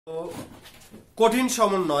তো কঠিন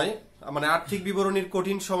সমন্বয় মানে আর্থিক বিবরণীর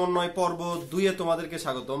কঠিন সমন্বয় পর্ব 2 এ তোমাদেরকে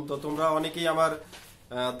স্বাগতম। তো তোমরা অনেকেই আমার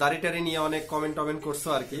দাড়িটারি নিয়ে অনেক কমেন্ট করছো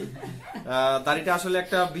আর কি। দাড়িটা আসলে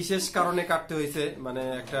একটা বিশেষ কারণে কাটতে হয়েছে, মানে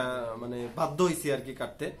একটা মানে বাধ্য হয়েছি আর কি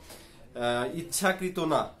কাটতে, ইচ্ছাকৃত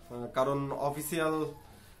না। কারণ অফিসিয়াল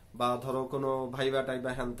বা ধরো কোনো ভাইবা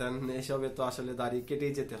টাইবা হ্যান ত্যান এসবে তো আসলে দাড়ি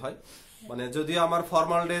কেটেই যেতে হয়। মানে যদিও আমার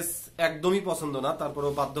ফর্মাল ড্রেস একদমই পছন্দ না,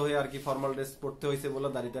 তারপরেও বাধ্য হয়ে আর কি ফর্মাল ড্রেস পড়তে হয়েছে বলে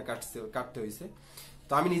দাড়িটা কাটতে হয়েছে।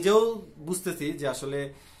 তো আমি নিজেও বুঝতেছি যে আসলে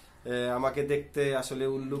আমাকে দেখতে আসলে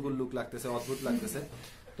উল্লুক লাগতেছে, অদ্ভুত লাগতেছে।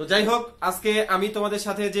 তো যাই হোক, আজকে আমি তোমাদের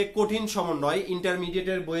সাথে যে কঠিন সমন্বয়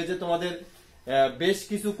ইন্টারমিডিয়েটের বইয়ে যে তোমাদের বেশ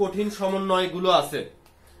কিছু কঠিন সমন্বয় গুলো আছে,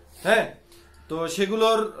 হ্যাঁ, তো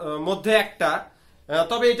সেগুলোর মধ্যে একটা,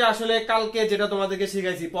 তবে এটা আসলে কালকে যেটা তোমাদেরকে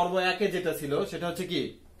শিখাইছি পর্ব 1 এ যেটা ছিল সেটা হচ্ছে কি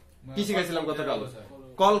শিখাইছিলাম গতকাল,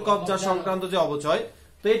 কল কবজা সংক্রান্ত যে অবচয়।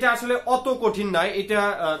 তো এটা আসলে অত কঠিন নয়, এটা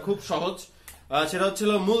খুব সহজ। সেটা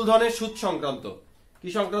হচ্ছিল মূলধনের সুদ সংক্রান্ত। কি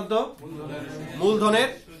সংক্রান্ত? মূলধনের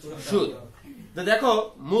সুদ। তো দেখো,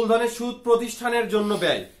 মূলধনের সুদ প্রতিষ্ঠানের জন্য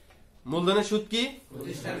ব্যয়। মূলধনের সুদ কি?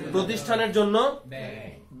 প্রতিষ্ঠানের জন্য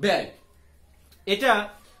ব্যয়। এটা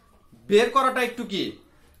বের করাটা একটু কি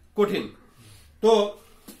কঠিন। তো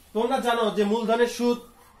তোমরা জানো যে মূলধনের সুদ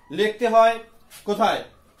লিখতে হয় কোথায়?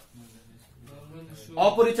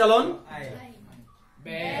 অপরিচালন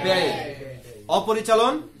ব্যয়।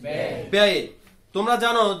 অপরিচালন ব্যয়। তোমরা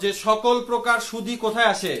জানো যে সকল প্রকার সুদই কোথায়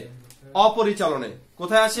আসে? অপরিচালনে।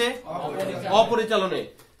 কোথায় আসে? অপরিচালনে।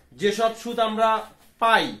 যেসব সুদ আমরা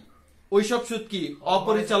পাই ওইসব সুদ কি?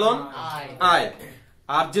 অপরিচালন আয়।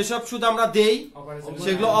 আর যেসব সুদ আমরা দেই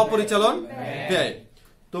সেগুলো অপরিচালন ব্যয়।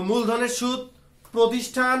 তো মূলধনের সুদ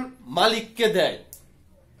প্রতিষ্ঠান মালিককে দেয়।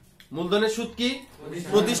 মূলধনের সুদ কি?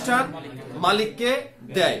 প্রতিষ্ঠান মালিককে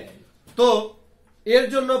দেয়। তো এর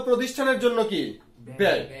জন্য প্রতিষ্ঠানের জন্য কি?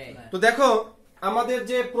 ব্যয়। তো দেখো, আমাদের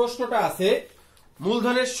যে প্রশ্নটা আছে,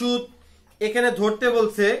 মূলধনের সুদ এখানে ধরতে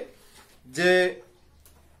বলছে যে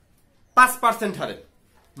 5% হারে।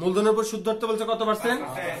 মূলধনের উপর সুদ ধরতে বলছে কত পার্সেন্ট?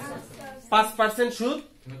 5% সুদ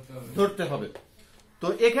ধরতে হবে। তো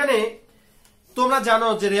এখানে তোমরা জানো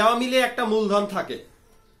যে রেওয়া মিলে একটা মূলধন থাকে।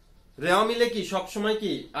 রেওয়া মিলে কি সবসময়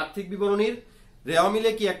কি আর্থিক বিবরণীর রেওয়া মিলে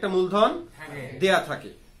কি একটা মূলধন দেয়া থাকে,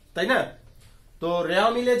 তাই না? তো রেওয়া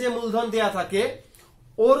মিলে যে মূলধন দেয়া থাকে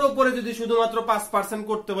ওর উপরে যদি শুধুমাত্র 5%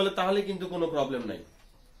 করতে বলে তাহলে কিন্তু কোনো প্রবলেম নাই।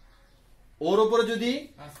 ওর উপরে যদি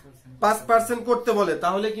 5% করতে বলে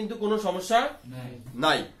তাহলে কিন্তু কোনো সমস্যা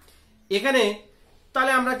নাই। এখানে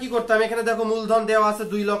তাহলে আমরা কি করতাম? এখানে দেখো মূলধন দেওয়া আছে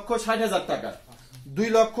 2,60,000 টাকা।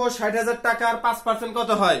 2,60,000 টাকার 5% কত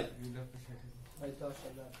হয়?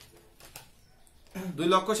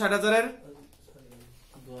 2,60,000 এর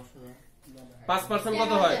 5%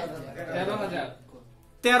 কত হয়?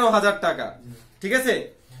 13,000 টাকা। ঠিক আছে?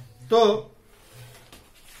 তো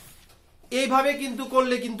এইভাবে কিন্তু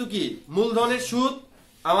করলে কিন্তু কি মূলধনের সুদ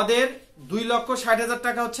আমাদের 2,60,000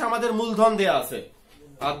 টাকা হচ্ছে আমাদের মূলধন দেয়া আছে।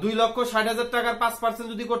 আর 2,60,000 টাকার 5%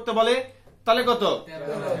 যদি করতে বলে তাহলে কত?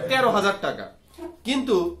 13,000 টাকা।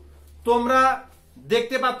 কিন্তু তোমরা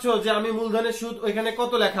দেখতে পাচ্ছ যে আমি মূলধনের সুদ ওইখানে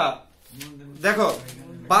কত লেখা? দেখো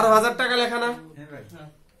 12,000 টাকা লেখা না?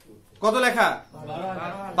 কত লেখা?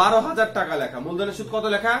 12,000 টাকা লেখা। মূলধনের সুদ কত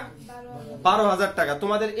লেখা? 12,000 টাকা।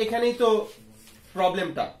 তোমাদের এখানেই তো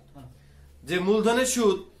প্রবলেমটা, যে মূলধনের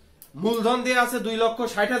সুদ, মূলধন দিয়ে আছে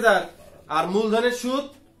 2,60,000 আর মূলধনের সুদ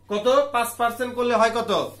কত? 5% করলে হয়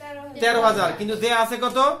কত? 13,000। কিন্তু দেয়া আছে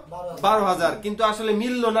কত? 12,000। কিন্তু আসলে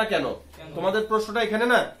মিললো না কেন? তোমাদের প্রশ্নটা এখানে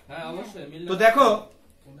না? তো দেখো,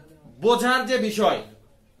 বোঝার যে বিষয়,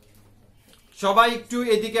 সবাই একটু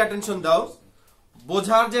এদিকে অ্যাটেনশন দাও।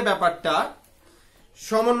 বোঝার যে ব্যাপারটা,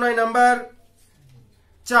 সমন্বয় নাম্বার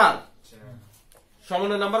 4।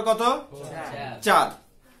 সমন্বয় নাম্বার কত? 4।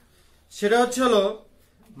 সেটা হচ্ছে হলো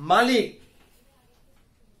মালিক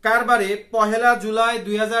কারবারে 1 জুলাই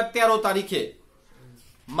 2013 তারিখে,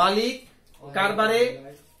 মালিক কারবারে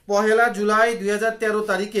 1 জুলাই 2013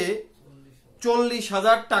 তারিখে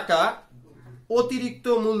 40,000 টাকা অতিরিক্ত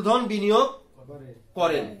মূলধন বিনিয়োগ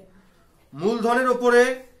করেন। মূলধনের উপরে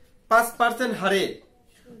 5% হারে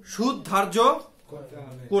সুদ ধার্য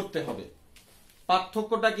করতে হবে।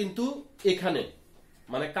 পার্থক্যটা কিন্তু এখানে,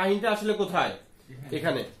 মানে কাহিনীটা আসলে কোথায়?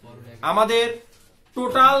 এখানে। আমাদের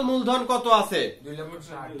টোটাল মূলধন কত আছে?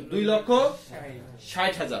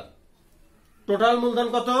 2,60,000। টোটাল মূলধন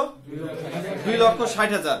কত?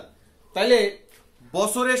 2,60,000। তাইলে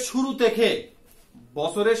বছরের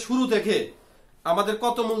শুরু থেকে আমাদের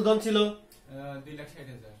কত মূলধন ছিল?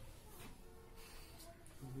 2,60,000।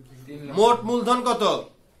 মোট মূলধন কত?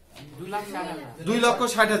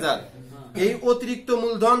 2,60,000। এই অতিরিক্ত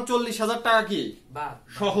মূলধন 40,000 টাকা কি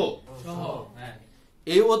সহ,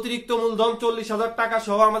 এই অতিরিক্ত মূলধন 40,000 টাকা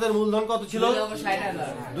সহ আমাদের মূলধন কত ছিল?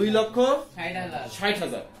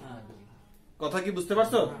 2,60,000। কথা কি বুঝতে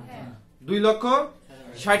পারছো?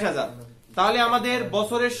 2,60,000। তাহলে আমাদের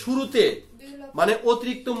বছরের শুরুতে মানে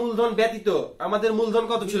অতিরিক্ত মূলধন ব্যতীত আমাদের মূলধন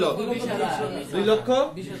কত ছিল?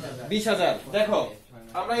 2,20,000। দেখো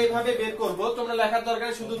আমরা এইভাবে বের করব, তোমরা লেখার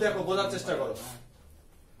দরকার শুধু দেখো, বোঝার চেষ্টা করো।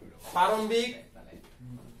 প্রারম্ভিক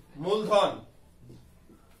মূলধন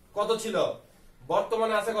কত ছিল?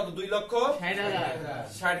 বর্তমানে আছে কত?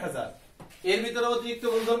 2,60,000। এর ভিতরে অতিরিক্ত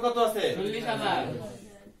মূলধন কত আছে?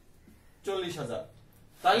 40,000।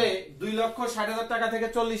 তাহলে 2,60,000 টাকা থেকে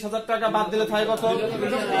 40,000 টাকা বাদ দিলে থাকে কত?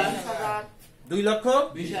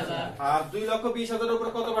 2,20,000। আর 2,20,000 উপর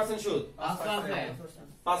কত পার্সেন্ট সুদ?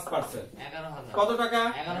 5%। কত টাকা?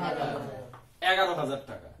 11,000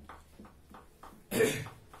 টাকা।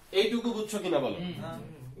 এইটুকু বুঝছো কিনা বলো?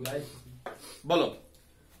 বলো।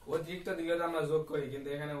 অতিরিক্ত দিলে তো আমরা যোগ করি, কিন্তু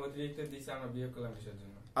এখানে অতিরিক্ত দিছে আমরা বিয়োগ করলাম কিসের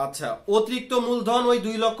জন্য? আচ্ছা, অতিরিক্ত মূলধন ওই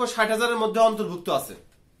 2,60,000 এর মধ্যে অন্তর্ভুক্ত আছে।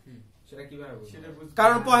 সেটা কিভাবে বুঝবো?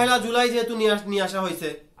 কারণ 1 জুলাই যেহেতু নিয়ে আসা হয়েছে।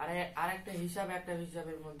 আরেকটা হিসাব একটা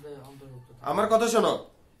হিসাবের মধ্যে অন্তর্ভুক্ত। আমার কথা শোনো,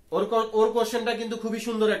 ওর কোশ্চেনটা কিন্তু খুবই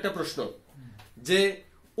সুন্দর একটা প্রশ্ন, যে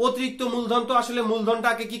অতিরিক্ত মূলধন তো আসলে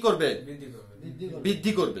মূলধনটাকে কি করবে?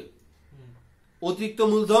 বৃদ্ধি করবে। অতিরিক্ত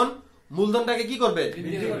মূলধনটাকে কি করবে?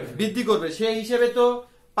 বৃদ্ধি করবে। সেই হিসেবে তো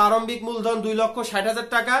প্রারম্ভিক মূলধন 2,60,000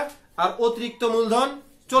 টাকা আর অতিরিক্ত মূলধন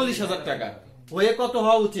 40,000 টাকা হয়ে কত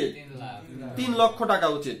হওয়া উচিত? 3 লক্ষ টাকা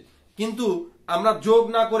উচিত। কিন্তু আমরা যোগ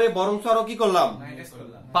না করে বরঞ্চ আরো কি করলাম?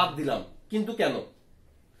 বাদ দিলাম। কিন্তু কেন?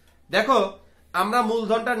 দেখো আমরা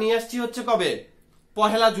মূলধনটা নিয়ে আসছি হচ্ছে কবে?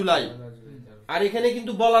 1 জুলাই। আর এখানে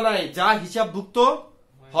কিন্তু বলা নাই যা হিসাবভুক্ত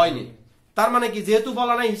হয়নি। তার মানে কি? যেহেতু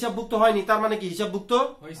বলা নাই হিসাবভুক্ত হয়নি, তার মানে কি হিসাবভুক্ত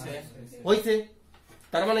হয়েছে।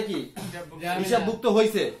 তার মানে কি হিসাবভুক্ত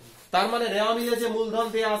হয়েছে। তার মানে রেওয়া মিলে যে মূলধন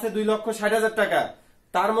দেয়া আছে 2,60,000 টাকা,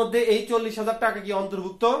 তার মধ্যে এই 40,000 টাকা কি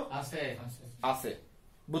অন্তর্ভুক্ত আছে?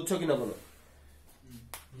 বুঝছো কিনা বলো?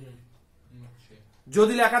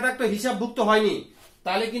 যদি লেখা থাকতো হিসাবভুক্ত হয়নি,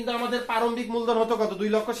 তাহলে কিন্তু আমাদের প্রারম্ভিক মূলধন হতো কত?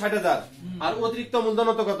 2,60,000। আর অতিরিক্ত মূলধন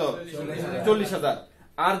হতো কত? 40,000।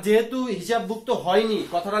 আর যেহেতু হিসাবভুক্ত হয়নি,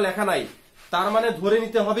 কথাটা লেখা নাই, তার মানে ধরে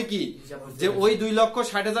নিতে হবে কি যে ওই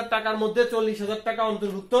 2,60,000 টাকার মধ্যে 40,000 টাকা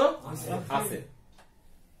অন্তর্ভুক্ত আছে।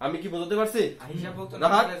 আমি কি বোঝাতে পারছি?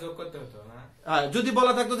 যদি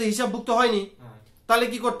বলা থাকতো যে হিসাবভুক্ত হয়নি, তাহলে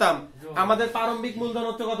কি করতাম? আমাদের প্রারম্ভিক মূলধন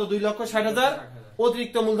হতো কত? 2,60,000।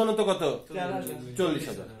 অতিরিক্ত মূলধন হতো কত?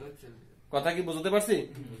 40,000। কথা কি বুঝতে পারছি?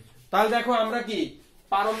 তাহলে দেখো আমরা কি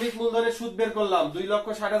প্রারম্ভিক মূলধনের সুদ বের করলাম।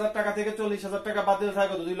 2,60,000 টাকা থেকে 40,000 টাকা বাদ দিলে থাকে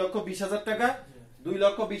কত? 2,20,000 টাকা।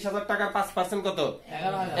 2,20,000 টাকার 5% কত?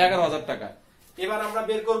 11,000 টাকা। এবার আমরা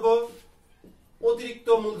বের করব অতিরিক্ত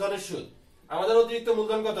মূলধনের সুদ। আমাদের অতিরিক্ত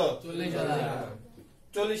মূলধন কত?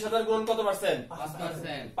 40,000 গুণ কত পার্সেন্ট?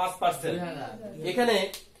 5%। এখানে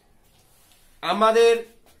আমাদের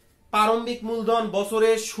প্রারম্ভিক মূলধন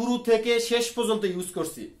বছরের শুরু থেকে শেষ পর্যন্ত ইউজ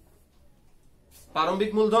করছি।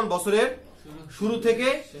 প্রারম্ভিক মূলধন বছরের শুরু থেকে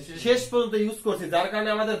শেষ পর্যন্ত ইউজ করছি, যার কারণে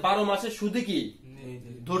আমাদের 12 মাসের সুদই কি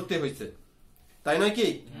ধরতে হয়েছে, তাই নয় কি?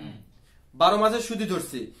 12 মাসের সুদই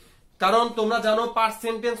ধরছি। কারণ তোমরা জানো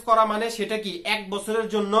পার্সেন্টেজ করা মানে সেটা কি 1 বছরের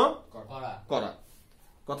জন্য করা।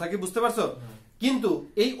 কথা কি বুঝতে পারছো? কিন্তু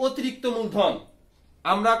এই অতিরিক্ত মূলধন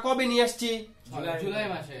আমরা কবে নিয়ে আসছি? জুলাই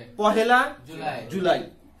মাসে। 1 জুলাই।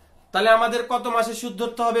 তাহলে আমাদের কত মাসের সুদ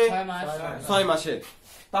ধরতে হবে? 6 মাসের।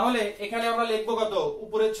 তাহলে এখানে আমরা লিখবো কত?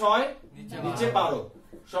 উপরে 6 নিচে 12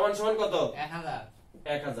 সমান সমান কত?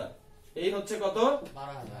 1,000। এই হচ্ছে কত?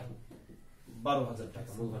 12,000 টাকা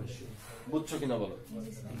মূলধনের সুদ। বুঝছো কিনা বলো?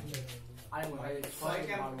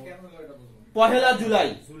 1 জুলাই।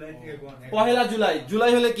 1 জুলাই।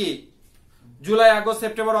 জুলাই হলে কি? July, August,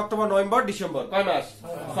 September, October, November, December. কয় মাস?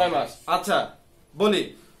 6 মাস। আচ্ছা বলি,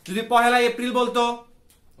 যদি 1 এপ্রিল বলতো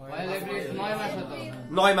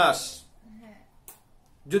 9 মাস।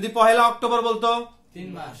 যদি 1 অক্টোবর বলতো 3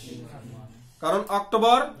 মাস। কারণ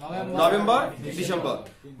অক্টোবর, নভেম্বর, ডিসেম্বর।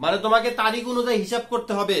 মানে তোমাকে তারিখ অনুযায়ী হিসাব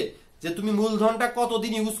করতে হবে যে তুমি মূলধনটা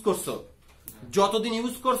কতদিন ইউজ করছো। যতদিন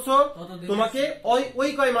ইউজ করছো তোমাকে ওই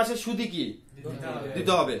কয় মাসের সুদই কি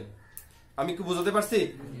দিতে হবে। আমি কি বুঝাতে পারছি?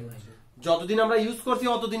 যতদিন আমরা ইউজ করছি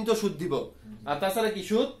অতদিন তো সুদ দিব, আর তাছাড়া কি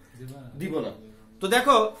সুদ দিব না। তো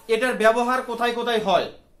দেখো এটার ব্যবহার কোথায় কোথায় হয়,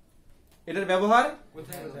 এটার ব্যবহার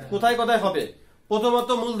কোথায় কোথায় হবে। প্রথমত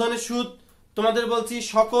মূলধনের সুদ তোমাদের বলছি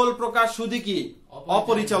সকল প্রকার সুদই কি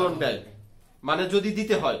অপরিচালন ব্যয়, মানে যদি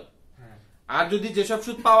দিতে হয়। আর যদি যেসব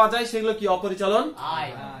সুদ পাওয়া যায় সেগুলো কি অপরিচালন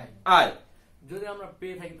আয়। যদি আমরা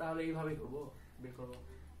পেয়ে থাকি তাহলে এইভাবে করব, বের করব।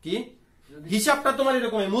 কি হিসাবটা তোমার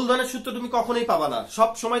এরকমই, মূলধনের সুদ তো তুমি কখনোই পাবা না, সব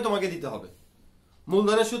সময় তোমাকে দিতে হবে।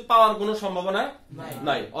 মূলধনের সুদ পাওয়ার কোনো সম্ভাবনা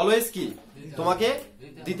নাই, অলওয়েজ কি তোমাকে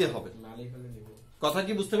দিতে হবে। মালিক হলে নিব। কথা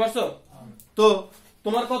কি বুঝতে পারছো? তো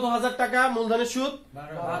তোমার কত হাজার টাকা মূলধনের সুদ?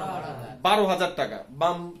 12,000 টাকা।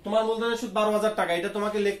 তোমার মূলধনের সুদ 12,000 টাকা। এটা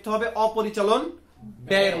তোমাকে লিখতে হবে অপরিচালন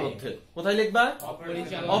ব্যয়ের মধ্যে। কোথায় লিখবা?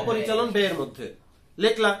 অপরিচালন ব্যয়ের মধ্যে।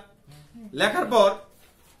 লিখলা, লেখার পর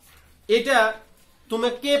এটা তুমি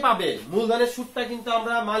কে পাবে? মূলধনের সুদটা কিন্তু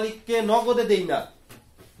আমরা মালিককে নগদে দেই না,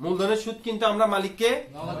 মূলধনের সুদ কিন্তু আমরা মালিককে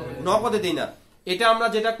নগদে দেই না। এটা আমরা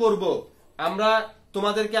যেটা করব, আমরা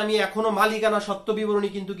তোমাদেরকে আমি এখনো মালিকানা সত্ত্ব বিবরণী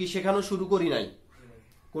কিন্তু কি শেখানো শুরু করি নাই,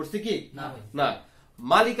 করছি কি না?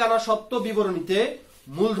 মালিকানা সত্ত্ব বিবরণীতে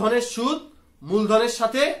মূলধনের সুদ মূলধনের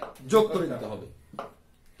সাথে যোগ করে দিতে হবে।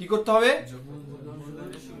 কি করতে হবে?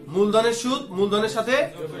 মূলধনের সুদ মূলধনের সাথে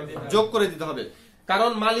যোগ করে দিতে হবে।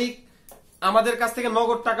 কারণ মালিক আমাদের কাছ থেকে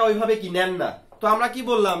নগদ টাকা ওইভাবে কি নেন না। তো আমরা কি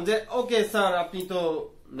বললাম যে ওকে স্যার আপনি তো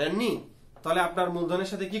নেননি, তাহলে আপনার মূলধনের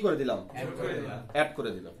সাথে কি করে দিলাম? অ্যাড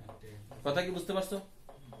করে দিলাম। কথা কি বুঝতে পারছো?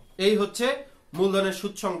 এই হচ্ছে মূলধনের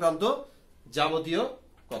সুদ সংক্রান্ত যাবতীয়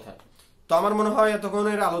কথা। তো আমার মনে হয়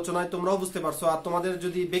এতক্ষণের আলোচনায় তোমরাও বুঝতে পারছো। আর তোমাদের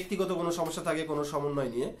যদি ব্যক্তিগত কোনো সমস্যা থাকে কোনো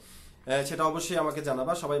সমন্বয় নিয়ে, সেটা অবশ্যই আমাকে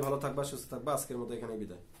জানাবা। সবাই ভালো থাকবা, সুস্থ থাকবা। আজকের মতো এখানে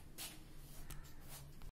বিদায়।